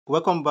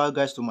Welcome back,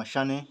 guys, to my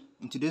channel.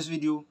 In today's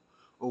video,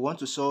 I want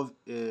to solve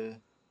a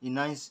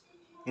nice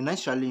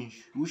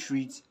challenge which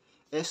reads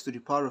x to the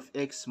power of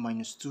x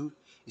minus 2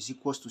 is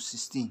equals to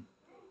 16.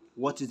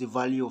 What is the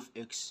value of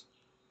x?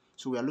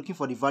 So we are looking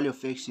for the value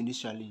of x in this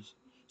challenge.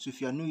 So if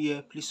you are new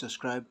here, please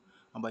subscribe,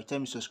 and by the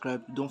time you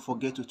subscribe, don't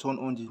forget to turn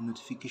on the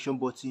notification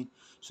button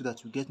so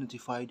that you get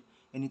notified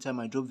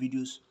anytime I drop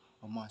videos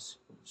on maths.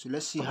 So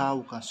let's see how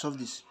we can solve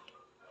this.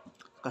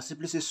 I can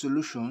simply say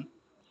solution.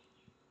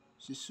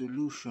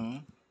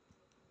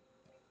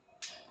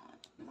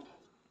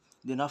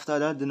 Then after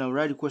that, then I'll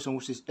write the question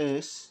which is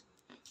s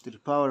to the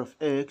power of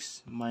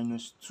x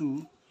minus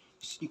 2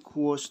 is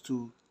equals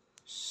to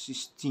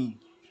 16.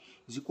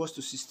 Is equals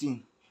to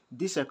 16.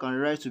 This I can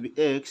write to be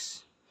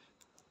x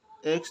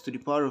to the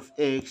power of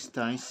x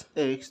times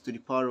x to the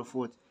power of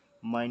what?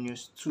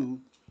 Minus 2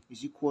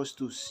 is equals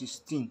to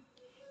 16.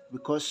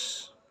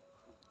 Because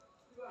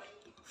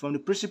from the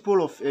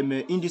principle of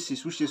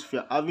indices, which is if you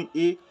are having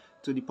a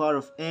to the power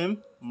of m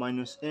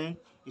minus n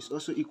is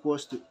also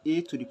equals to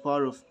a to the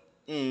power of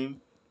m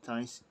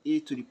times a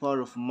to the power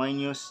of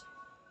minus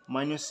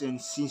n,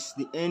 since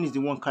the n is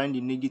the one carrying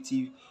the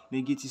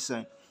negative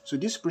sign. So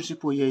this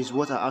principle here is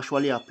what I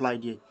actually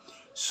applied here.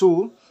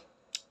 So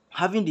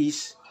having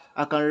this,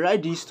 I can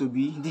write this to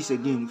be this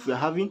again. If you are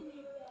having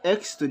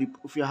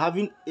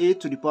a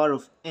to the power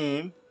of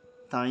m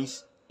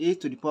times a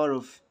to the power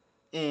of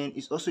n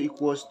is also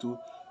equals to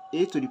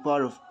a to the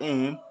power of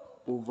m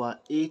over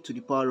a to the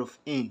power of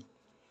n.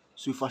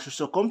 So if I should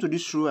succumb to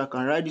this rule, I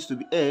can write this to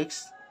be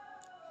x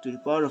to the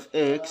power of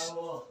x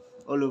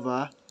all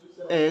over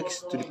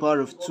x to the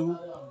power of 2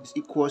 is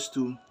equals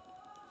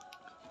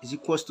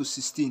to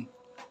 16.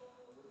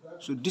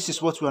 So this is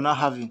what we are now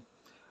having,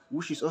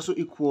 which is also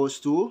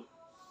equals to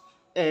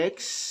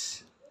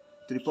x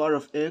to the power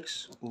of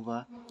x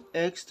over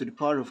x to the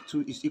power of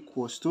 2 is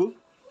equals to,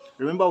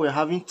 remember we're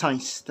having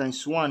times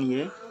 1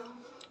 here.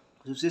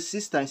 So say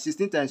 6 times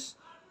 16 times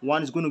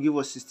 1 is going to give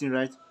us 16,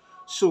 right?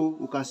 So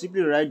we can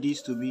simply write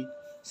this to be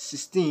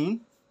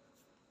 16,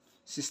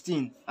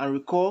 and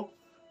recall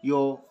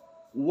your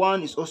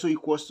 1 is also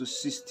equals to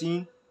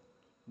 16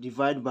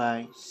 divided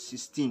by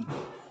 16.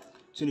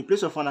 So in the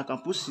place of 1, I can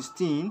put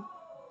 16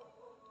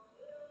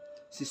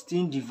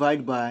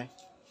 divided by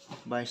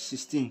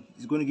 16.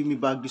 It's going to give me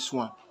back this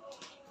one.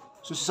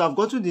 So since I've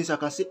gotten this, I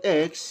can say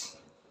x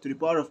to the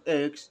power of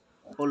x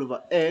all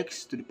over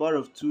x to the power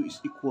of 2 is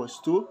equals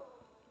to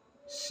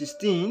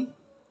 16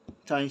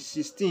 times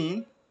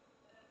 16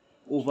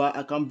 over,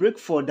 I can break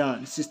 16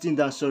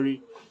 down,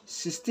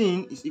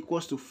 16 is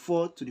equals to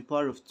 4 to the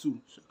power of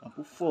 2. So I can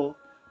put 4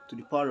 to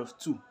the power of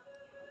 2.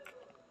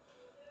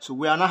 So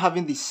we are now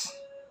having this.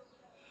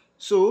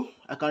 So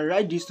I can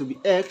write this to be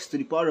x to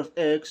the power of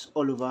x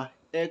all over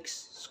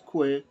x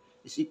squared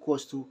is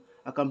equals to,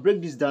 I can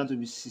break this down to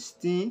be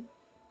 16,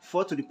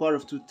 4 to the power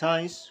of 2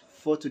 times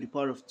 4 to the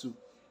power of 2.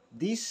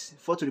 This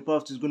 4 to the power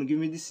of 2 is going to give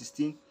me this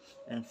 16,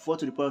 and 4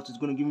 to the power of 2 is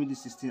going to give me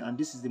this 16, and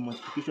this is the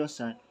multiplication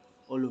sign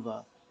all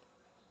over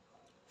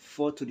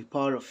 4 to the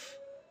power of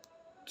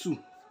 2.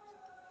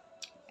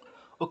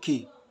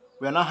 Okay,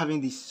 we are now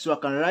having this. So I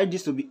can write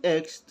this to be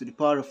x to the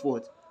power of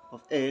what?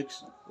 Of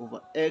x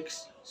over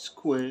x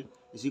squared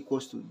is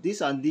equals to,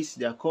 this and this,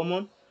 they are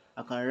common.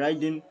 I can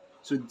write them.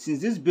 So since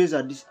these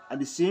bases are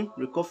the same,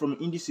 recall from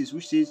indices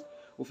which says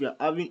if you are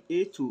having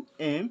a to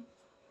m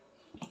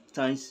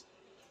times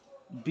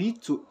b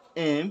to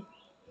m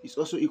is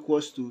also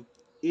equals to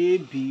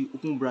ab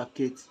open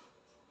bracket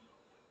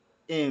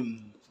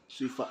m.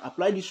 So if I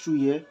apply this through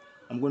here,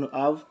 I'm going to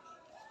have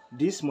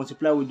this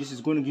multiplied with this is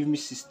going to give me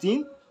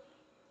 16.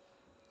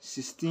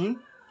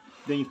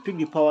 Then you pick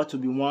the power to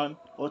be 1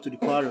 or to the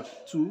power of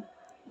 2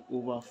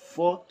 over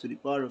 4 to the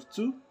power of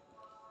 2,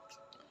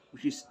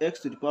 which is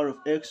x to the power of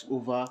x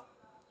over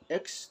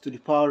x to the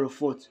power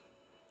of what?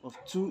 Of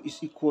 2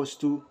 is equals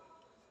to,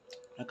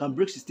 I can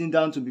break 16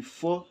 down to be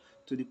 4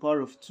 to the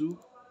power of 2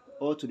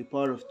 or to the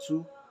power of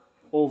 2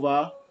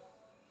 over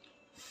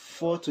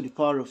 4 to the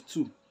power of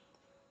 2.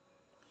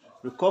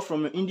 Recall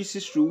from your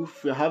indices rule,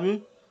 if you're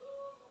having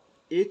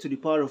a to the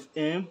power of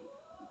m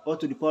or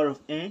to the power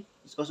of n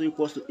is also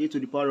equals to a to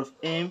the power of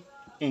m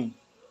n.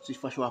 So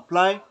if I should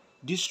apply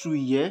this rule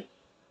here,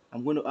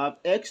 I'm going to have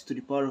x to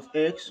the power of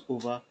x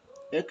over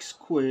x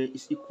squared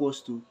is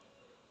equals to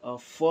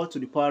 4 to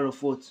the power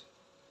of what?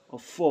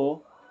 Of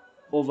 4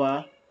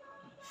 over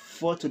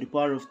 4 to the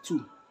power of 2.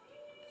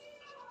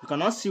 You can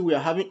now see we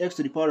are having x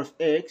to the power of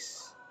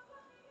x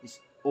is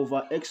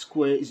over x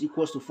squared is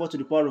equals to 4 to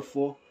the power of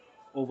 4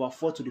 over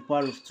 4 to the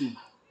power of 2.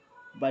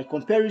 By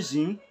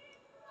comparison,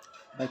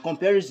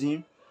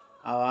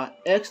 our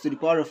x to the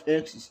power of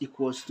x is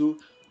equals to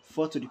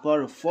 4 to the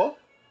power of 4,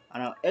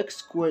 and our x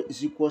squared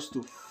is equals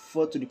to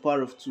 4 to the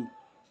power of 2.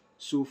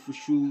 So if we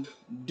should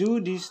do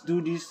this,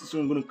 so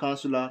I'm going to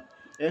cancel out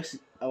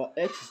our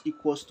x is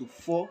equals to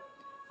 4,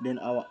 then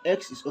our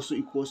x is also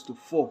equals to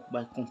 4.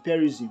 By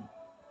comparison,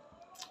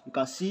 you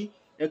can see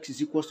x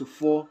is equals to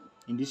 4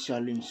 in this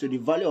challenge. So the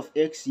value of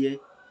x here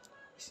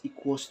is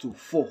equals to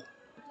 4.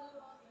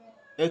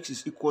 X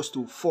is equals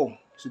to 4.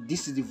 So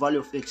this is the value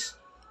of x.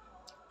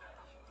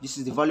 This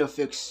is the value of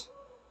x.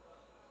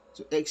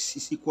 So x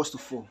is equals to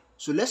 4.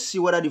 So let's see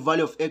whether the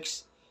value of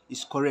x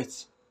is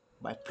correct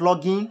by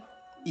plugging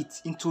it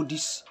into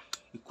this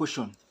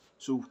equation.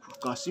 So we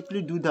can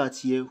simply do that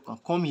here. We can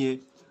come here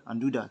and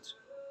do that.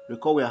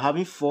 Recall we are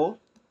having 4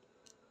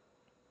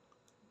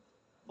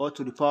 all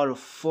to the power of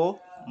 4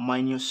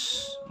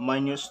 minus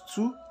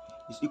 2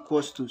 is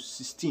equals to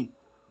 16.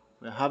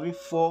 We are having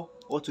 4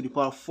 all to the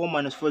power of 4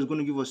 minus 4 is going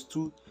to give us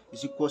 2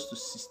 is equals to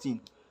 16.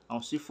 And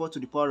we'll say 4 to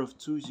the power of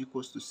 2 is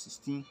equals to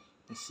 16,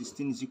 and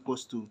 16 is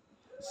equals to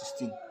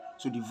 16.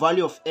 So the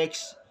value of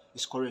x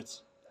is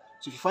correct.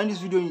 So if you find this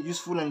video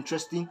useful and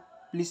interesting,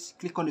 please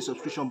click on the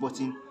subscription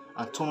button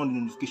and turn on the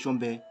notification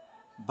bell.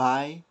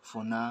 Bye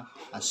for now,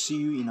 and see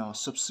you in our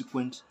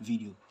subsequent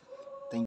video.